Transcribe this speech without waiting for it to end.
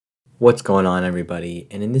What's going on, everybody?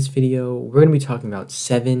 And in this video, we're going to be talking about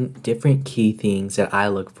 7 different key things that I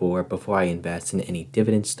look for before I invest in any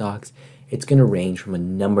dividend stocks. It's going to range from a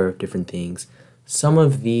number of different things. Some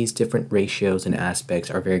of these different ratios and aspects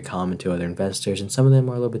are very common to other investors, and some of them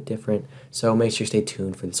are a little bit different. So make sure you stay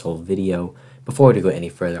tuned for this whole video. Before we go any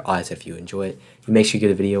further, always, if you enjoy it, you make sure you give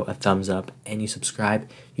the video a thumbs up and you subscribe.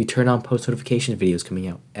 You turn on post notifications, videos coming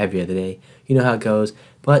out every other day. You know how it goes,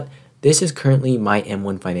 but this is currently my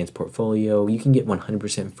M1 Finance portfolio. You can get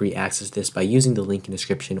 100% free access to this by using the link in the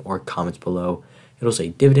description or comments below. It'll say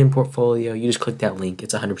Dividend portfolio. You just click that link.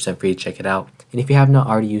 It's 100% free to check it out. And if you have not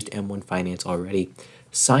already used M1 Finance already,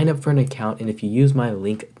 sign up for an account. And if you use my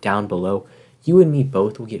link down below, you and me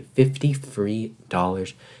both will get $50 free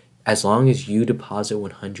as long as you deposit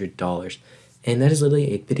 $100. And that is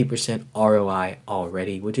literally a 50% ROI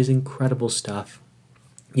already, which is incredible stuff.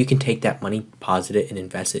 You can take that money, deposit it, and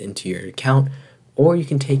invest it into your account, or you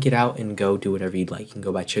can take it out and go do whatever you'd like. You can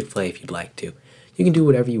go buy Chick-fil-A if you'd like to. You can do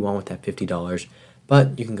whatever you want with that $50,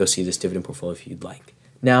 but you can go see this dividend portfolio if you'd like.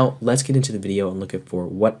 Now, let's get into the video and look for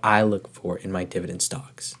what I look for in my dividend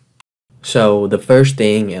stocks. So the first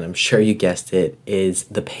thing, and I'm sure you guessed it, is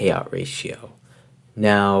the payout ratio.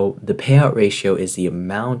 Now, the payout ratio is the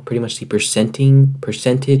amount, pretty much the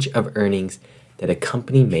percentage of earnings that a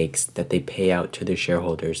company makes that they pay out to their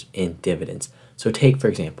shareholders in dividends. So take, for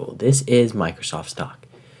example, this is Microsoft stock.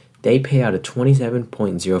 They pay out a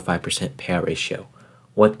 27.05% payout ratio.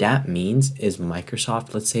 What that means is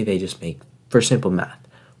Microsoft, let's say they just make, for simple math,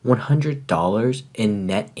 $100 in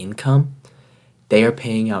net income, they are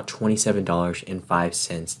paying out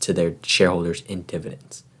 $27.05 to their shareholders in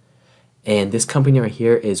dividends. And this company right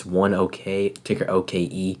here is OneOK, ticker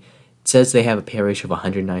OKE. It says they have a payout ratio of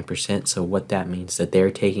 109%, so what that means is that they're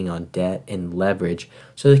taking on debt and leverage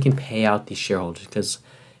so they can pay out these shareholders, because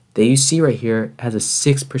you see right here has a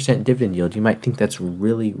 6% dividend yield. You might think that's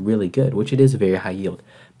really, really good, which it is a very high yield,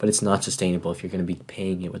 but it's not sustainable if you're going to be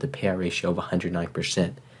paying it with a payout ratio of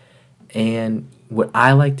 109%. And what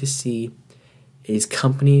I like to see is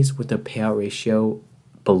companies with a payout ratio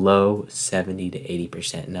below 70 to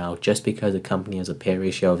 80%. Now, just because a company has a payout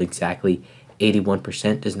ratio of exactly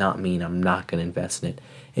 81% does not mean I'm not going to invest in it.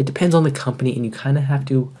 It depends on the company, and you kind of have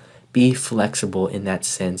to be flexible in that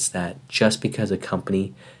sense that just because a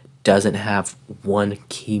company doesn't have one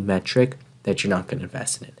key metric that you're not going to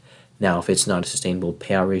invest in it. Now, if it's not a sustainable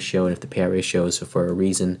payout ratio, and if the payout ratio is for a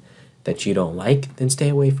reason that you don't like, then stay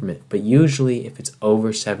away from it. But usually if it's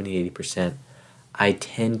over 70-80%, I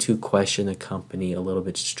tend to question the company a little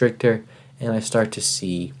bit stricter, and I start to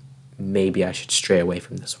see maybe I should stray away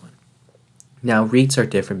from this one. Now, REITs are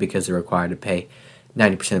different because they're required to pay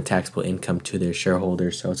 90% of taxable income to their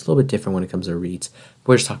shareholders, so it's a little bit different when it comes to REITs.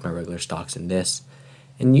 We're just talking about regular stocks in this.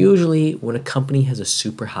 And usually, when a company has a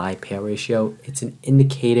super high payout ratio, it's an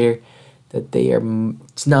indicator that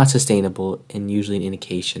it's not sustainable, and usually an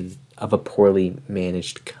indication of a poorly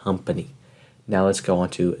managed company. Now, let's go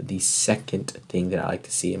on to the second thing that I like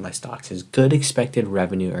to see in my stocks is good expected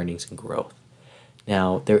revenue, earnings, and growth.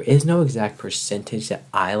 Now, there is no exact percentage that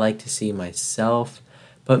I like to see myself,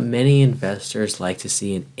 but many investors like to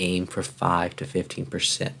see an aim for 5 to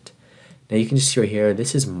 15%. Now, you can just see right here,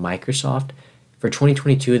 this is Microsoft. For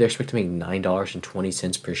 2022, they're expected to make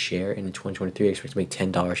 $9.20 per share, and in 2023, they expect to make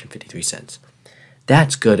 $10.53.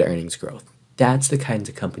 That's good earnings growth. That's the kinds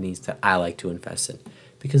of companies that I like to invest in,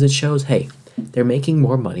 because it shows, hey, they're making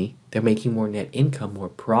more money, they're making more net income, more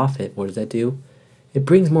profit. What does that do? It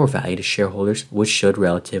brings more value to shareholders, which should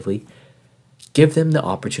relatively give them the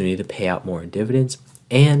opportunity to pay out more in dividends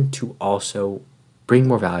and to also bring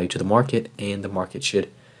more value to the market, and the market should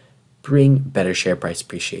bring better share price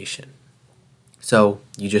appreciation. So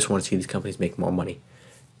you just want to see these companies make more money.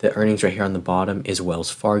 The earnings right here on the bottom is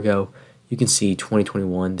Wells Fargo. You can see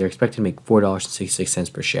 2021, they're expected to make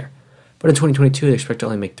 $4.66 per share. But in 2022, they expect to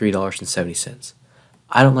only make $3.70.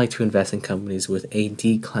 I don't like to invest in companies with a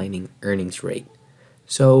declining earnings rate.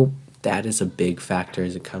 So that is a big factor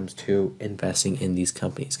as it comes to investing in these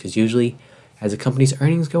companies, because usually as a company's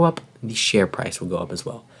earnings go up, the share price will go up as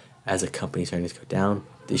well. As a company's earnings go down,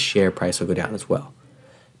 the share price will go down as well.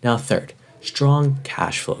 Now, third, strong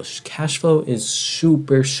cash flows. Cash flow is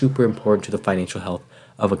super, super important to the financial health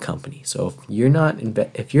of a company. So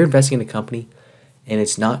if you're investing in a company and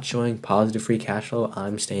it's not showing positive free cash flow,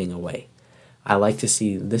 I'm staying away. I like to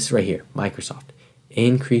see this right here, Microsoft.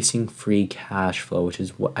 Increasing free cash flow, which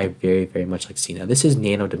is what I very, very much like to see. Now, this is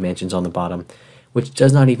Nano Dimensions on the bottom, which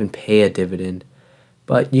does not even pay a dividend,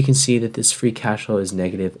 but you can see that this free cash flow is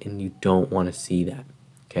negative, and you don't want to see that,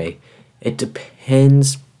 okay? It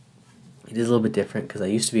depends it is a little bit different because I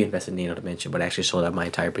used to be invested in Nano Dimension, but I actually sold out my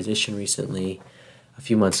entire position recently, a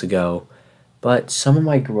few months ago. But some of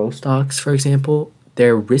my growth stocks, for example,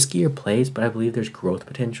 they're riskier plays, but I believe there's growth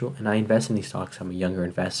potential, and I invest in these stocks. I'm a younger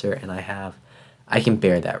investor, and I can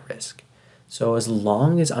bear that risk. So as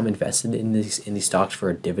long as I'm invested in these stocks for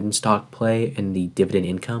a dividend stock play and the dividend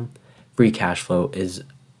income, free cash flow is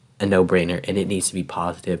a no-brainer, and it needs to be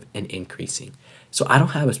positive and increasing. So I don't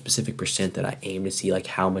have a specific percent that I aim to see, like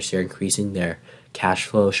how much they're increasing their cash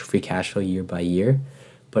flow, free cash flow year by year,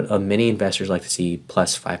 but many investors like to see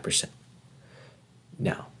plus 5%.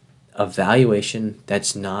 Now, a valuation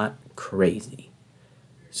that's not crazy.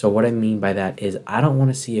 So what I mean by that is I don't want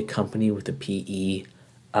to see a company with a PE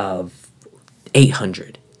of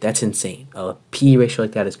 800. That's insane. A PE ratio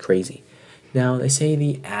like that is crazy. Now, they say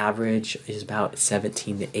the average is about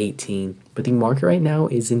 17 to 18, but the market right now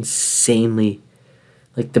is insanely,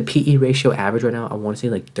 like the PE ratio average right now, I want to say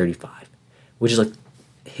like 35, which is like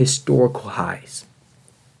historical highs.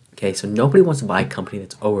 Okay, so nobody wants to buy a company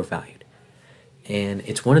that's overvalued. And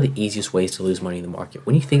it's one of the easiest ways to lose money in the market.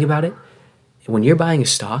 When you think about it, when you're buying a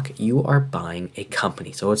stock, you are buying a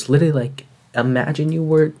company. So it's literally like, imagine you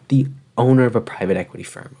were the owner of a private equity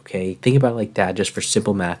firm, okay? Think about it like that just for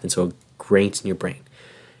simple math, and so it grains in your brain.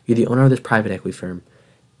 You're the owner of this private equity firm,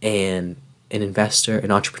 and an investor,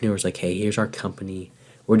 an entrepreneur is like, hey, here's our company.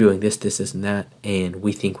 We're doing this, this, this, and that, and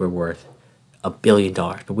we think we're worth $1 billion,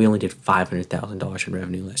 but we only did $500,000 in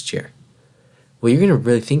revenue last year. Well, you're going to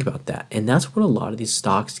really think about that, and that's what a lot of these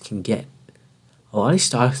stocks can get. A lot of these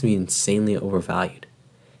stocks can be insanely overvalued,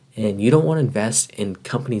 and you don't want to invest in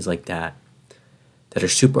companies like that are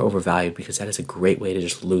super overvalued, because that is a great way to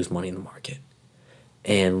just lose money in the market.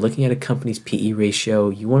 And looking at a company's PE ratio,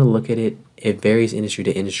 you want to look at it, it varies industry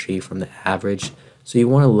to industry from the average. So you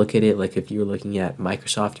want to look at it like if you're looking at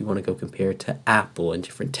Microsoft, you want to go compare it to Apple and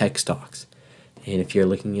different tech stocks. And if you're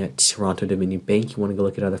looking at Toronto Dominion Bank, you want to go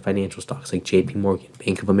look at other financial stocks like JP Morgan,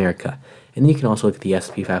 Bank of America. And then you can also look at the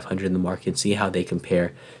S&P 500 in the market and see how they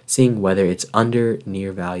compare, seeing whether it's under,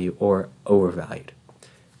 near value, or overvalued.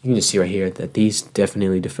 You can just see right here that these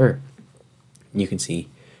definitely differ. You can see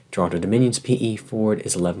Toronto Dominion's PE forward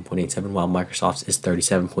is 11.87, while Microsoft's is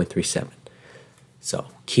 37.37. So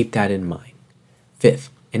keep that in mind. Fifth,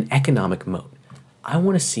 an economic moat. I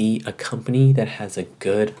want to see a company that has a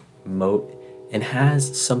good moat and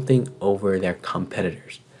has something over their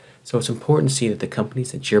competitors. So it's important to see that the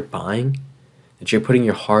companies that you're buying, that you're putting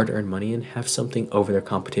your hard-earned money in, have something over their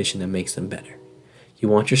competition that makes them better. You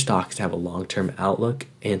want your stocks to have a long-term outlook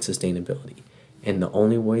and sustainability. And the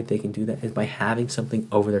only way they can do that is by having something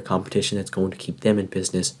over their competition that's going to keep them in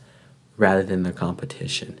business rather than their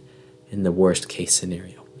competition in the worst case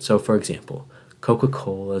scenario. So for example,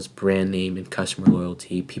 Coca-Cola's brand name and customer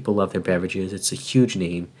loyalty, people love their beverages, it's a huge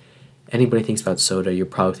name. Anybody thinks about soda, you're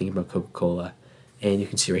probably thinking about Coca-Cola. And you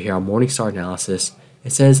can see right here on Morningstar analysis,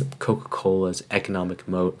 it says Coca-Cola's economic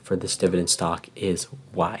moat for this dividend stock is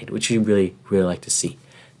wide, which you really, really like to see.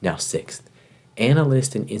 Now, sixth,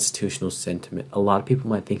 analyst and institutional sentiment. A lot of people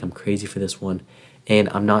might think I'm crazy for this one, and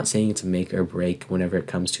I'm not saying it's a make or break whenever it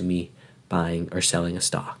comes to me buying or selling a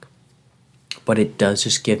stock. But it does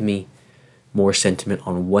just give me more sentiment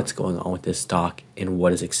on what's going on with this stock and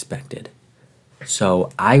what is expected. So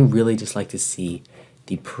I really just like to see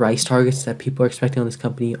the price targets that people are expecting on this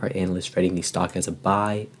company. Are analysts rating the stock as a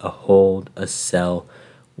buy, a hold, a sell?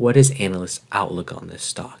 What is analysts' outlook on this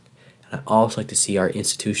stock? And I also like to see our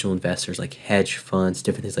institutional investors like hedge funds,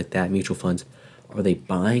 different things like that, mutual funds. Are they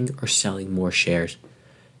buying or selling more shares?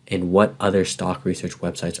 And what other stock research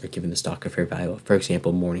websites are giving the stock a fair value? For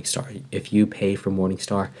example, Morningstar. If you pay for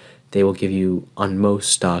Morningstar, they will give you, on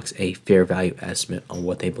most stocks, a fair value estimate on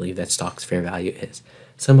what they believe that stock's fair value is.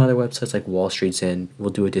 Some other websites like Wall Street Zen will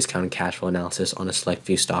do a discounted cash flow analysis on a select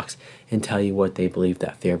few stocks and tell you what they believe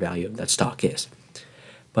that fair value of that stock is.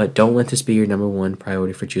 But don't let this be your number one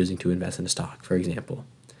priority for choosing to invest in a stock. For example,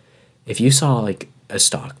 if you saw like a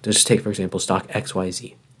stock, just take for example stock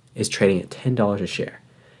XYZ is trading at $10 a share,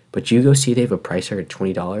 but you go see they have a price target at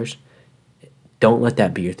 $20, don't let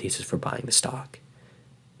that be your thesis for buying the stock.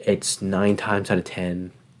 It's 9 times out of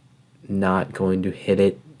 10 not going to hit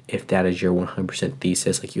it if that is your 100%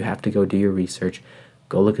 thesis. Like, you have to go do your research,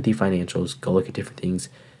 go look at the financials, go look at different things,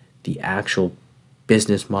 the actual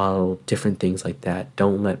business model, different things like that.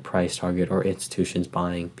 Don't let price target or institutions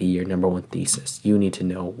buying be your number one thesis. You need to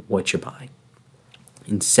know what you're buying.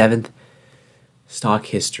 And seventh, stock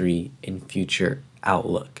history and future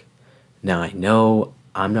outlook. Now, I know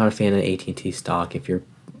I'm not a fan of AT&T stock. If you're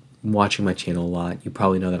watching my channel a lot, you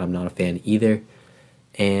probably know that I'm not a fan either.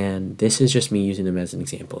 And this is just me using them as an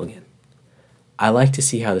example again. I like to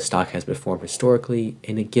see how the stock has performed historically,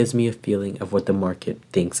 and it gives me a feeling of what the market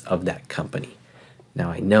thinks of that company. Now,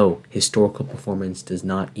 I know historical performance does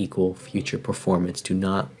not equal future performance. Do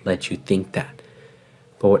not let you think that.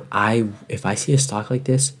 But if I see a stock like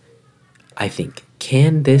this, I think,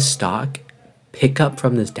 can this stock pick up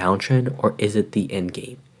from this downtrend, or is it the end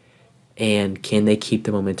game? And can they keep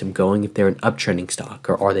the momentum going if they're an uptrending stock,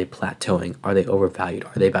 or are they plateauing? Are they overvalued?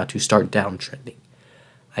 Are they about to start downtrending?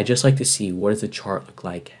 I just like to see, what does the chart look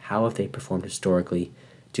like? How have they performed historically?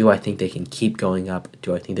 Do I think they can keep going up?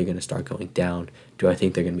 Do I think they're going to start going down? Do I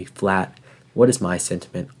think they're going to be flat? What is my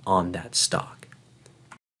sentiment on that stock?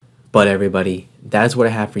 But everybody, that's what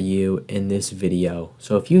I have for you in this video.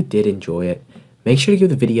 So if you did enjoy it, make sure to give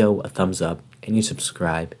the video a thumbs up and you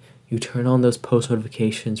subscribe. You turn on those post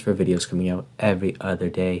notifications for videos coming out every other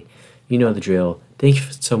day. You know the drill. Thank you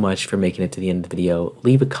so much for making it to the end of the video.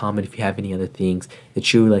 Leave a comment if you have any other things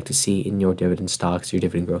that you would like to see in your dividend stocks, your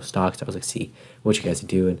dividend growth stocks. I would like to see what you guys are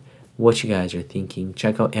doing, what you guys are thinking.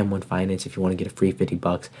 Check out M1 Finance if you want to get a free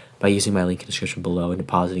 $50 by using my link in the description below and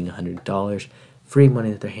depositing $100. Free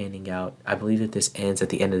money that they're handing out. I believe that this ends at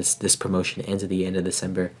the end of this promotion ends at the end of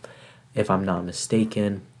December, if I'm not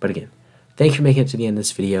mistaken. But again, thanks for making it to the end of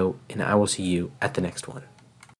this video, and I will see you at the next one.